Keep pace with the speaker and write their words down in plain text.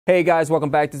Hey guys,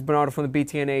 welcome back. This is Bernardo from the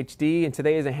BTNHD, and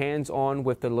today is a hands-on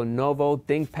with the Lenovo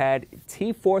ThinkPad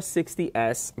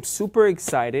T460s. I'm super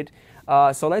excited,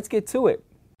 so let's get to it.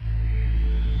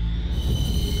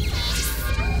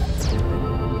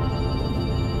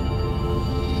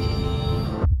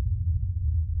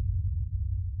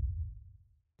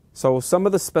 So some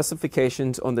of the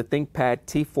specifications on the ThinkPad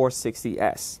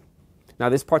T460s. Now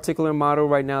this particular model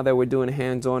right now that we're doing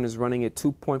hands-on is running a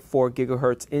 2.4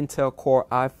 gigahertz Intel Core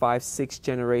i5 6th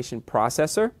generation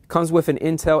processor. Comes with an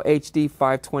Intel HD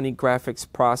 520 graphics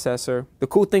processor. The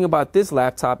cool thing about this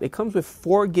laptop, it comes with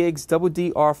 4 gigs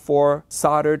DDR4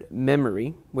 soldered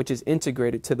memory, which is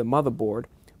integrated to the motherboard,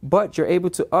 but you're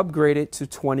able to upgrade it to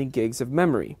 20 gigs of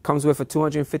memory. Comes with a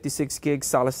 256 gig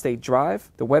solid state drive.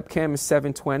 The webcam is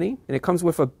 720, and it comes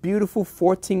with a beautiful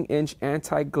 14-inch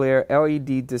anti-glare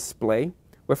LED display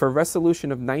with a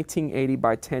resolution of 1980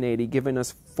 by 1080, giving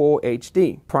us full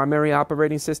HD. Primary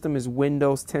operating system is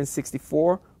Windows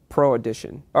 1064 Pro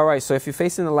Edition. All right, so if you're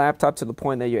facing the laptop to the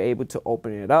point that you're able to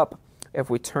open it up, if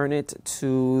we turn it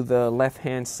to the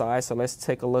left-hand side, so let's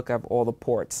take a look at all the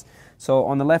ports. So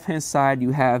on the left-hand side,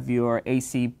 you have your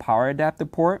AC power adapter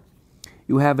port,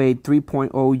 you have a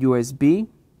 3.0 USB,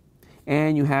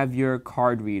 and you have your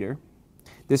card reader.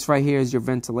 This right here is your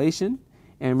ventilation,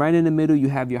 and right in the middle, you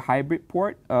have your hybrid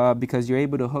port because you're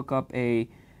able to hook up a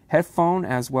headphone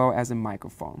as well as a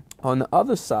microphone. On the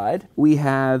other side, we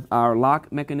have our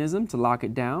lock mechanism to lock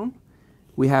it down.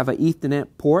 We have an Ethernet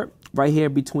port. Right here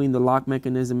between the lock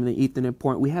mechanism and the Ethernet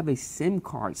port, we have a SIM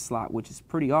card slot, which is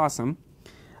pretty awesome.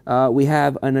 We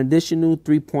have an additional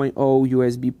 3.0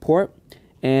 USB port.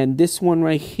 And this one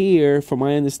right here, from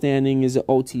my understanding, is an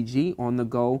OTG,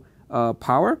 on-the-go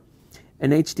power,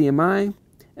 an HDMI,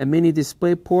 a mini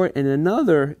display port, and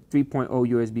another 3.0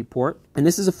 USB port. And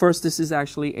this is the first, this is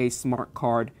actually a smart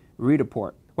card reader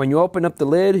port. When you open up the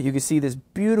lid, you can see this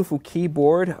beautiful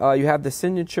keyboard. You have the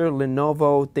signature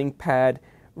Lenovo ThinkPad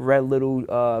red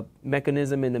little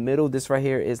mechanism in the middle. This right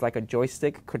here is like a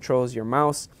joystick, controls your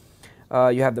mouse.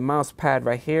 You have the mouse pad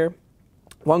right here.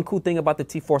 One cool thing about the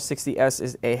T460s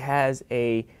is it has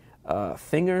a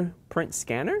fingerprint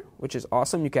scanner, which is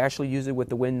awesome. You can actually use it with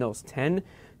the Windows 10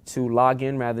 to log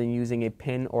in rather than using a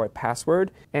PIN or a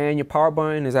password. And your power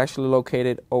button is actually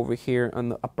located over here on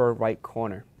the upper right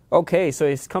corner. Okay, so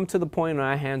it's come to the point in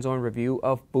our hands-on review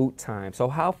of boot time. So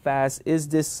how fast is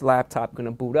this laptop going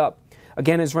to boot up?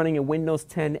 Again, it's running a Windows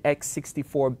 10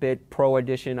 x64-bit Pro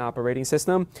Edition operating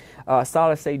system.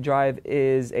 Solid state drive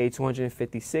is a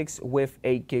 256 with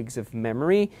 8 gigs of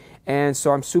memory. And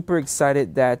so I'm super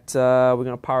excited that we're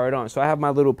going to power it on. So I have my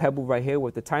little Pebble right here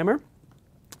with the timer.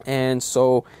 And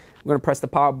so I'm going to press the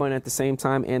power button at the same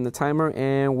time and the timer.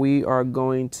 And we are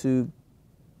going to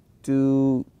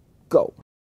do go.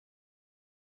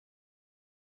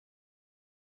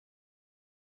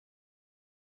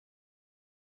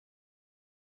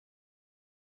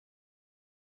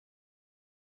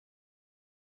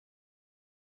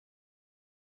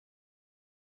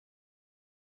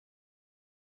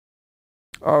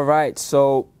 All right,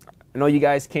 so I know you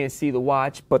guys can't see the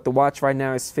watch, but the watch right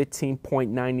now is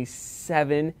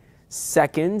 15.97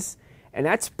 seconds, and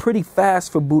that's pretty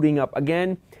fast for booting up.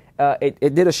 Again,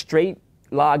 it did a straight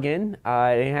login.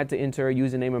 I didn't have to enter a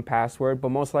username and password, but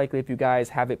most likely if you guys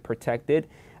have it protected,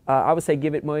 I would say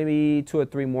give it maybe 2 or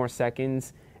 3 more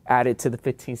seconds added to the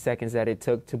 15 seconds that it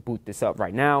took to boot this up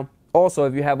right now. Also,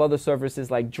 if you have other services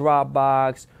like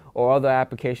Dropbox or other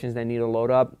applications that need to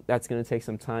load up, that's going to take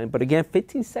some time. But again,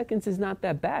 15 seconds is not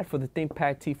that bad for the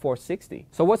ThinkPad T460.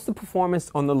 So what's the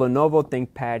performance on the Lenovo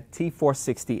ThinkPad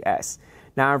T460s?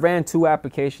 Now, I ran 2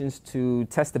 applications to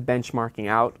test the benchmarking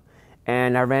out,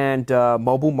 and I ran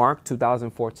Mobile Mark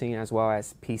 2014 as well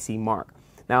as PC Mark.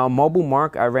 Now, Mobile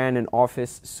Mark, I ran an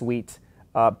Office Suite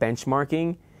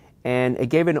benchmarking, and it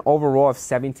gave an overall of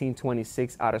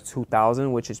 1726 out of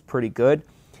 2000, which is pretty good.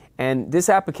 And this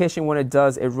application, what it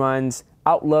does, it runs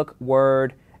Outlook,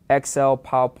 Word, Excel,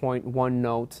 PowerPoint,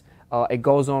 OneNote. It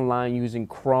goes online using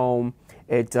Chrome.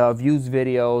 It views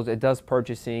videos. It does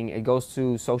purchasing. It goes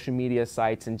to social media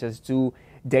sites and just do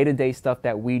day-to-day stuff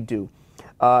that we do.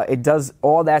 It does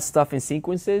all that stuff in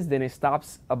sequences. Then it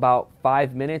stops about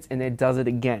 5 minutes and it does it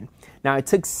again. Now, it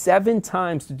took 7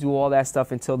 times to do all that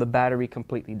stuff until the battery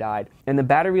completely died. And the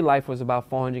battery life was about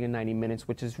 490 minutes,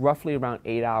 which is roughly around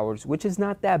 8 hours, which is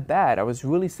not that bad. I was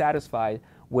really satisfied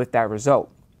with that result.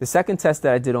 The second test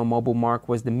that I did on Mobile Mark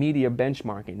was the media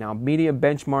benchmarking. Now, media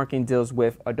benchmarking deals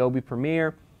with Adobe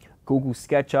Premiere, Google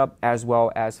SketchUp, as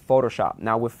well as Photoshop.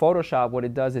 Now, with Photoshop, what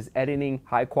it does is editing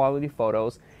high-quality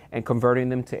photos and converting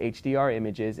them to HDR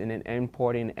images and then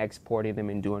importing and exporting them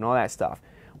and doing all that stuff.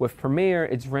 With Premiere,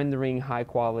 it's rendering high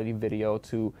quality video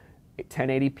to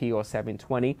 1080p or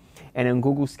 720, and in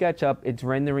Google SketchUp, it's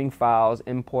rendering files,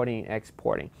 importing and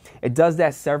exporting. It does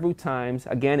that several times.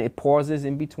 Again, it pauses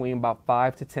in between about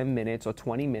 5 to 10 minutes or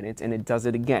 20 minutes, and it does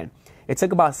it again. It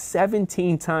took about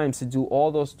 17 times to do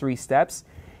all those 3 steps,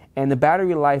 and the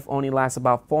battery life only lasts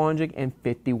about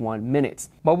 451 minutes.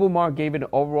 Mobile Mark gave it an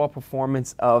overall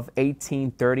performance of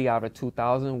 1830 out of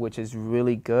 2000, which is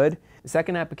really good. The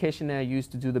second application that I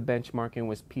used to do the benchmarking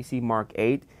was PC Mark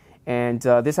 8. And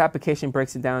this application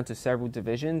breaks it down into several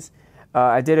divisions.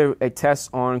 I did a test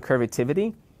on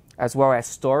curvativity, as well as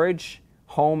storage,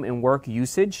 home, and work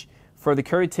usage. For the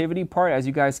curvativity part, as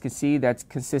you guys can see, that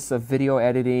consists of video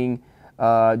editing,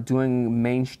 doing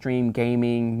mainstream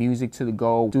gaming, music to the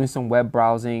go, doing some web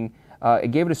browsing.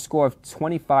 It gave it a score of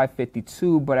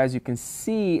 2552, but as you can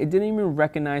see, it didn't even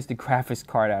recognize the graphics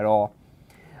card at all.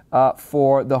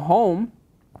 For the home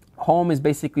is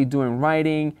basically doing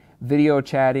writing, video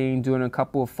chatting, doing a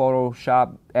couple of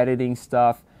Photoshop editing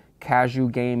stuff, casual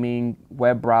gaming,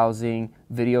 web browsing,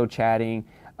 video chatting.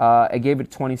 I gave it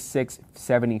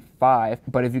 2675,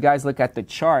 but if you guys look at the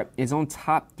chart, it's on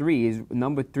top 3, is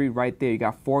number 3 right there. You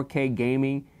got 4K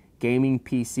gaming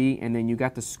PC, and then you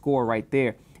got the score right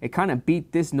there. It kind of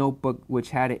beat this notebook,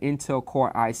 which had an Intel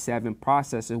Core i7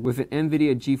 processor with an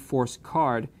NVIDIA GeForce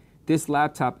card. This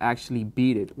laptop actually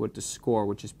beat it with the score,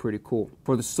 which is pretty cool.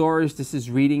 For the storage, this is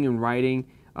reading and writing.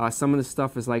 Some of the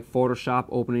stuff is like Photoshop,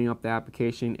 opening up the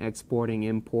application, exporting,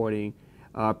 importing,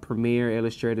 Premiere,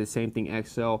 Illustrator, same thing,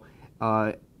 Excel,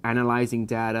 analyzing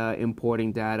data,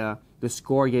 importing data. The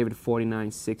score gave it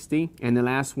 4960. And the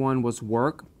last one was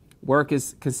work. Work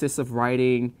consists of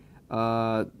writing,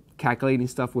 calculating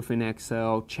stuff within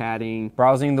Excel, chatting,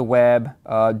 browsing the web,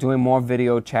 doing more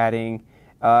video chatting.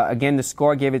 Again, the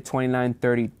score gave it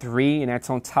 2933, and that's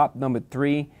on top number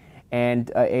 3. And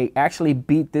it actually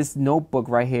beat this notebook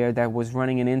right here that was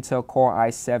running an Intel Core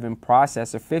i7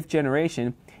 processor, 5th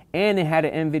generation, and it had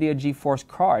an NVIDIA GeForce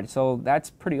card. So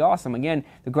that's pretty awesome. Again,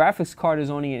 the graphics card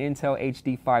is only an Intel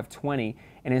HD 520,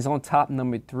 and is on top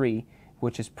number 3,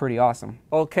 which is pretty awesome.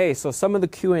 Okay, so some of the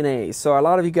Q&A. So a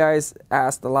lot of you guys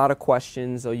asked a lot of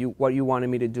questions, or what you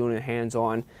wanted me to do in a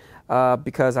hands-on.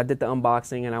 Because I did the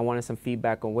unboxing and I wanted some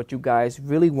feedback on what you guys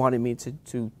really wanted me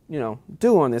to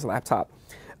do on this laptop.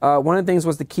 One of the things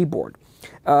was the keyboard.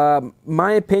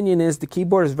 My opinion is the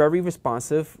keyboard is very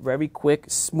responsive, very quick,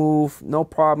 smooth, no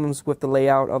problems with the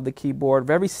layout of the keyboard,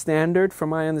 very standard from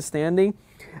my understanding.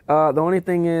 The only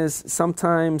thing is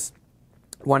sometimes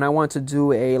when I want to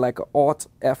do like an Alt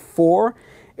F4,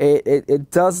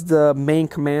 it does the main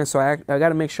command, so I got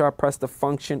to make sure I press the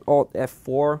function Alt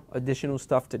F4, additional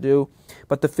stuff to do.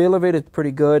 But the feel of it is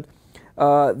pretty good.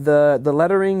 The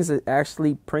letterings are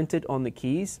actually printed on the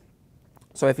keys.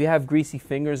 So if you have greasy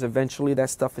fingers, eventually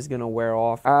that stuff is going to wear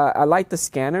off. I like the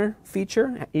scanner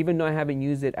feature, even though I haven't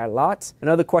used it a lot.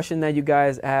 Another question that you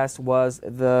guys asked was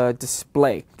the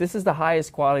display. This is the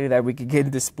highest quality that we could get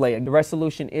in display. The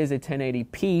resolution is a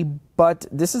 1080p, but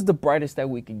this is the brightest that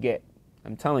we could get.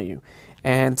 I'm telling you.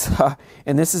 And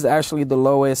this is actually the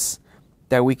lowest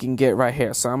that we can get right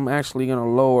here. So I'm actually going to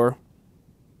lower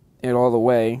it all the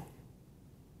way.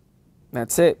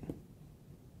 That's it.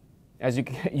 As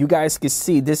you guys can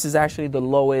see, this is actually the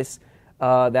lowest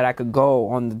that I could go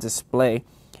on the display.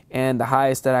 And the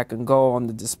highest that I can go on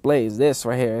the display is this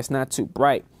right here. It's not too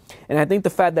bright. And I think the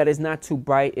fact that it's not too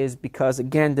bright is because,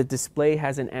 again, the display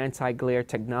has an anti-glare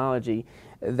technology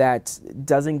that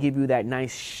doesn't give you that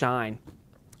nice shine.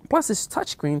 Plus, it's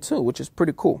touchscreen too, which is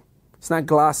pretty cool. It's not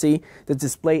glossy. The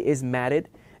display is matted.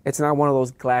 It's not one of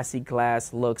those glassy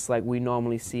glass looks like we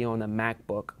normally see on the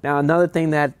MacBook. Now, another thing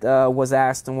that was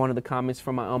asked in one of the comments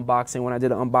from my unboxing when I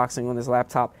did an unboxing on this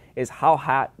laptop is how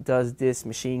hot does this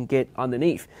machine get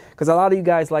underneath? Because a lot of you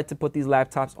guys like to put these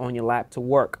laptops on your lap to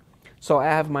work. So I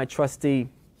have my trusty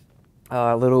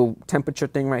little temperature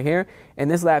thing right here, and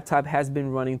this laptop has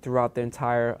been running throughout the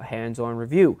entire hands-on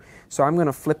review. So I'm going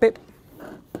to flip it,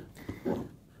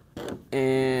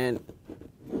 and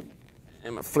I'm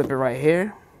going to flip it right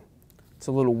here. It's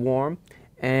a little warm,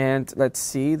 and let's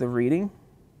see the reading.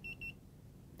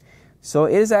 So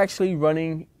it is actually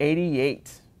running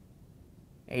 88.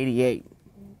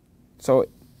 So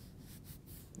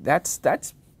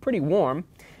that's pretty warm.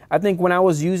 I think when I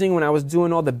was doing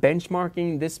all the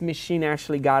benchmarking, this machine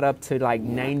actually got up to like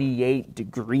 98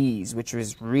 degrees, which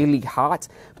was really hot,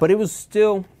 but it was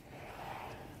still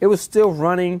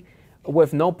running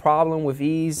with no problem, with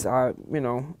ease. You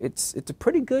know, it's a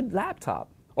pretty good laptop.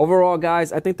 Overall,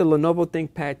 guys, I think the Lenovo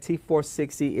ThinkPad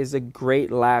T460 is a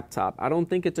great laptop. I don't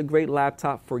think it's a great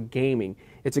laptop for gaming.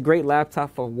 It's a great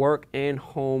laptop for work and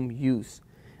home use.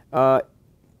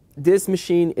 This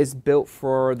machine is built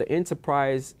for the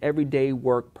enterprise, everyday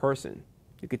work person.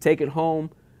 You could take it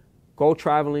home, go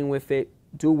traveling with it,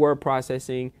 do word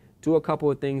processing, do a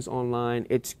couple of things online.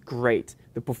 It's great.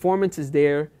 The performance is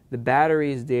there. The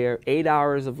battery is there. 8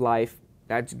 hours of life.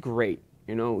 That's great.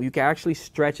 You know, you can actually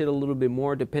stretch it a little bit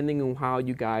more depending on how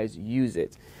you guys use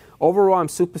it. Overall, I'm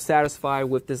super satisfied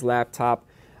with this laptop.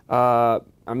 I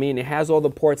mean, it has all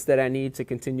the ports that I need to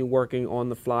continue working on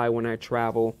the fly when I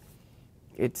travel.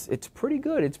 It's pretty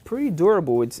good. It's pretty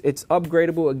durable. It's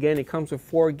upgradable. Again, it comes with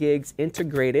 4 gigs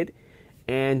integrated,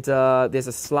 and there's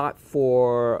a slot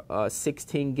for a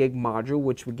 16 gig module,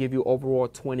 which would give you overall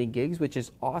 20 gigs, which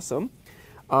is awesome.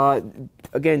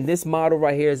 Again, this model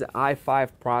right here is an i5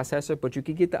 processor, but you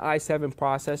could get the i7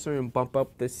 processor and bump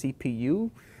up the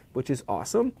CPU, which is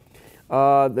awesome.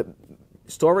 The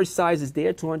storage size is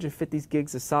there, 250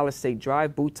 gigs of solid state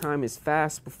drive. Boot time is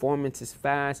fast, performance is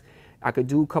fast. I could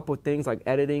do a couple of things like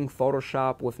editing,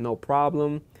 Photoshop with no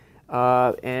problem.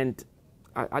 And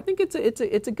I think it's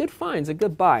a good find, it's a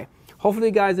good buy. Hopefully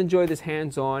you guys enjoy this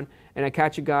hands-on, and I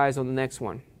catch you guys on the next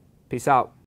one. Peace out.